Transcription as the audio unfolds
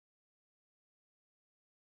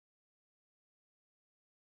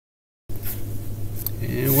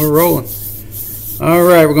we're rolling. All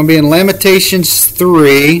right, we're going to be in Lamentations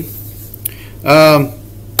 3.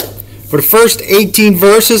 For the first 18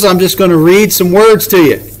 verses, I'm just going to read some words to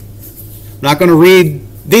you. I'm not going to read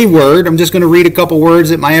the word. I'm just going to read a couple words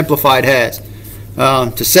that my Amplified has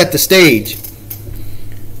to set the stage.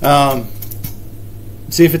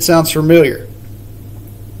 See if it sounds familiar.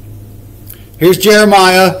 Here's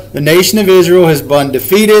Jeremiah. The nation of Israel has been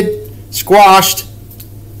defeated, squashed,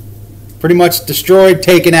 pretty much destroyed,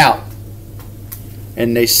 taken out.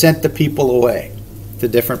 And they sent the people away to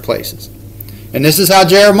different places. And this is how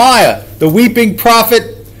Jeremiah, the weeping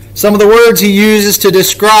prophet, some of the words he uses to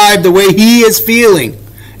describe the way he is feeling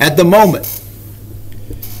at the moment.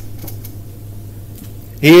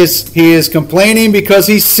 He is complaining because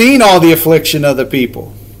he's seen all the affliction of the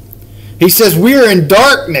people. He says, we are in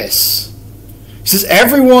darkness. He says,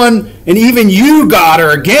 everyone and even you, God,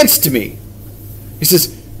 are against me. He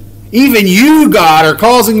says, even you, God, are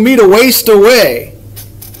causing me to waste away.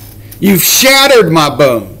 You've shattered my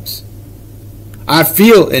bones. I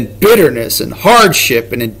feel in bitterness and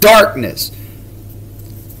hardship and in darkness.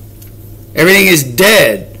 Everything is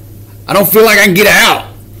dead. I don't feel like I can get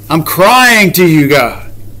out. I'm crying to you,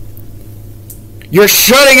 God. You're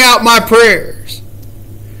shutting out my prayers.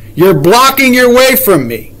 You're blocking your way from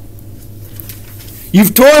me.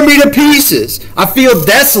 You've torn me to pieces. I feel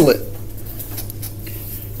desolate.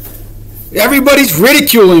 Everybody's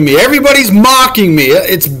ridiculing me. Everybody's mocking me.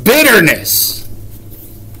 It's bitterness.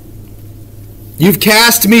 You've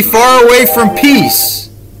cast me far away from peace.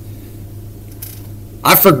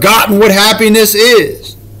 I've forgotten what happiness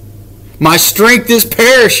is. My strength is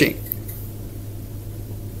perishing.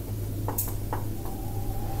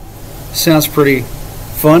 Sounds pretty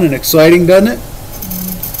fun and exciting, doesn't it?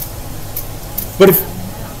 But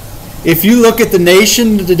if you look at the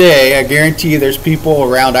nation today, I guarantee you there's people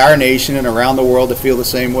around our nation and around the world that feel the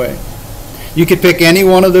same way. You could pick any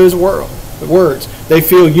one of those words. They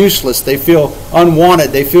feel useless. They feel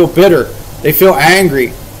unwanted. They feel bitter. They feel angry.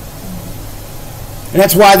 And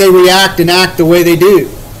that's why they react and act the way they do.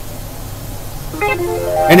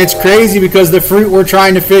 And it's crazy because the fruit we're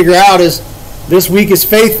trying to figure out is this week is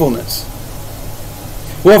faithfulness.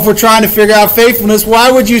 Well, if we're trying to figure out faithfulness,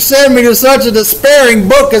 why would you send me to such a despairing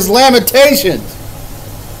book as Lamentations?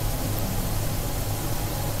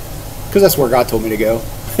 Because that's where God told me to go.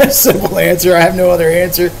 Simple answer. I have no other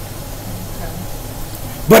answer.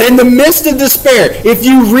 But in the midst of despair, if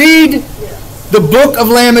you read the book of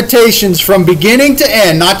Lamentations from beginning to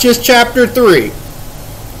end, not just chapter 3,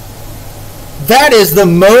 that is the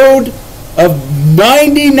mode of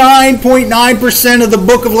 99.9% of the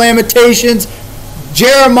book of Lamentations.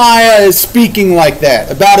 Jeremiah is speaking like that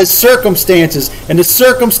about his circumstances and the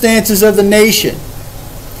circumstances of the nation.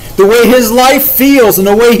 The way his life feels and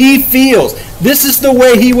the way he feels. This is the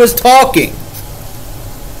way he was talking.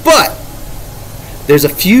 But there's a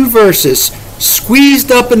few verses squeezed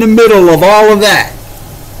up in the middle of all of that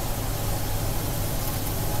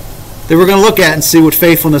we're going to look at and see what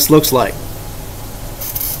faithfulness looks like.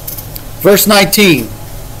 Verse 19.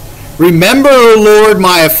 Remember, O Lord,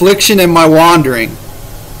 my affliction and my wandering,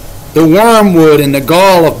 the wormwood and the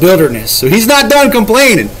gall of bitterness. So he's not done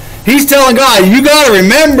complaining. He's telling God, you got to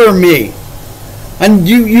remember me. And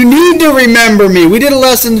you need to remember me. We did a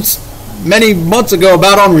lesson many months ago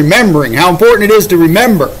about on remembering, how important it is to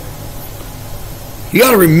remember. You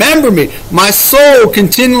got to remember me. My soul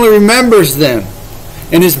continually remembers them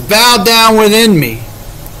and is bowed down within me.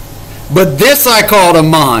 But this I call to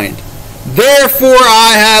mind. Therefore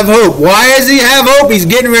I have hope. Why does he have hope? He's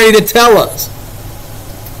getting ready to tell us.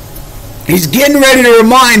 He's getting ready to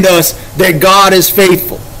remind us that God is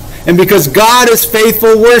faithful. And because God is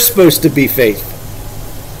faithful, we're supposed to be faithful.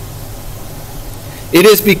 It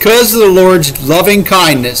is because of the Lord's loving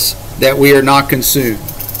kindness that we are not consumed.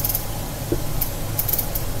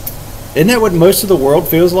 Isn't that what most of the world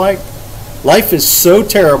feels like? Life is so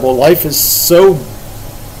terrible. Life is so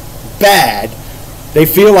bad. They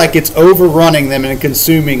feel like it's overrunning them and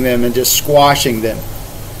consuming them and just squashing them.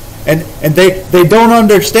 And they don't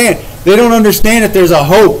understand. They don't understand that there's a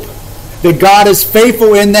hope. That God is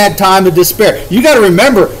faithful in that time of despair. You got to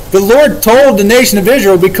remember, the Lord told the nation of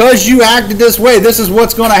Israel, because you acted this way, this is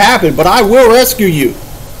what's going to happen. But I will rescue you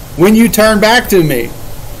when you turn back to me.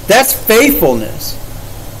 That's faithfulness.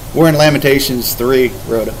 We're in Lamentations 3,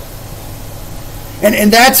 Rhoda.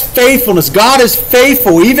 And that's faithfulness. God is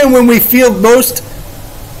faithful even when we feel most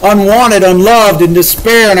unwanted, unloved, in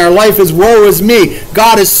despair, and our life is woe is me.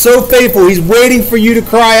 God is so faithful. He's waiting for you to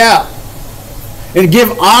cry out and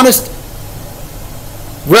give honest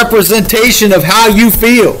representation of how you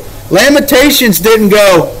feel. Lamentations didn't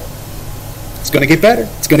go, It's going to get better.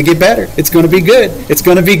 It's going to get better. It's going to be good. It's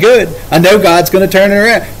going to be good. I know God's going to turn it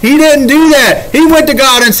around. He didn't do that. He went to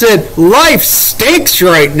God and said, life stinks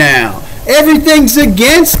right now. Everything's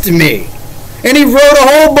against me. And he wrote a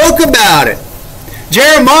whole book about it.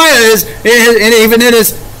 Jeremiah is, and even in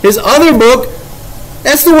his other book,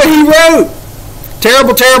 that's the way he wrote.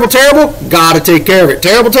 Terrible, terrible, terrible, got to take care of it.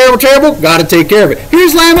 Terrible, terrible, terrible, got to take care of it.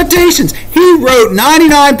 Here's Lamentations. He wrote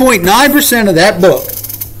 99.9% of that book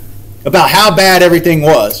about how bad everything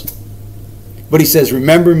was. But he says,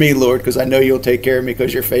 remember me, Lord, because I know you'll take care of me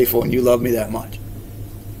because you're faithful and you love me that much.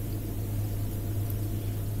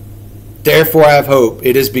 Therefore I have hope.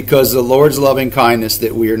 It is because of the Lord's loving kindness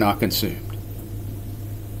that we are not consumed.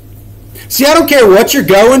 See, I don't care what you're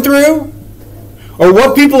going through or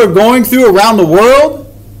what people are going through around the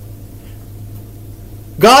world.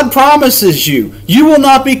 God promises you, you will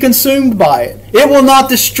not be consumed by it. It will not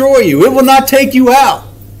destroy you. It will not take you out.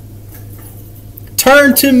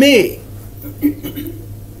 Turn to me.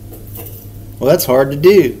 Well, that's hard to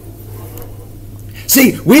do.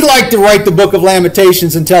 See, we like to write the book of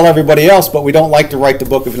Lamentations and tell everybody else, but we don't like to write the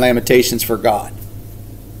book of Lamentations for God.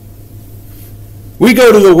 We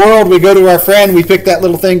go to the world, we go to our friend, we pick that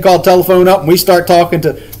little thing called telephone up, and we start talking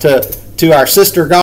to our sister God.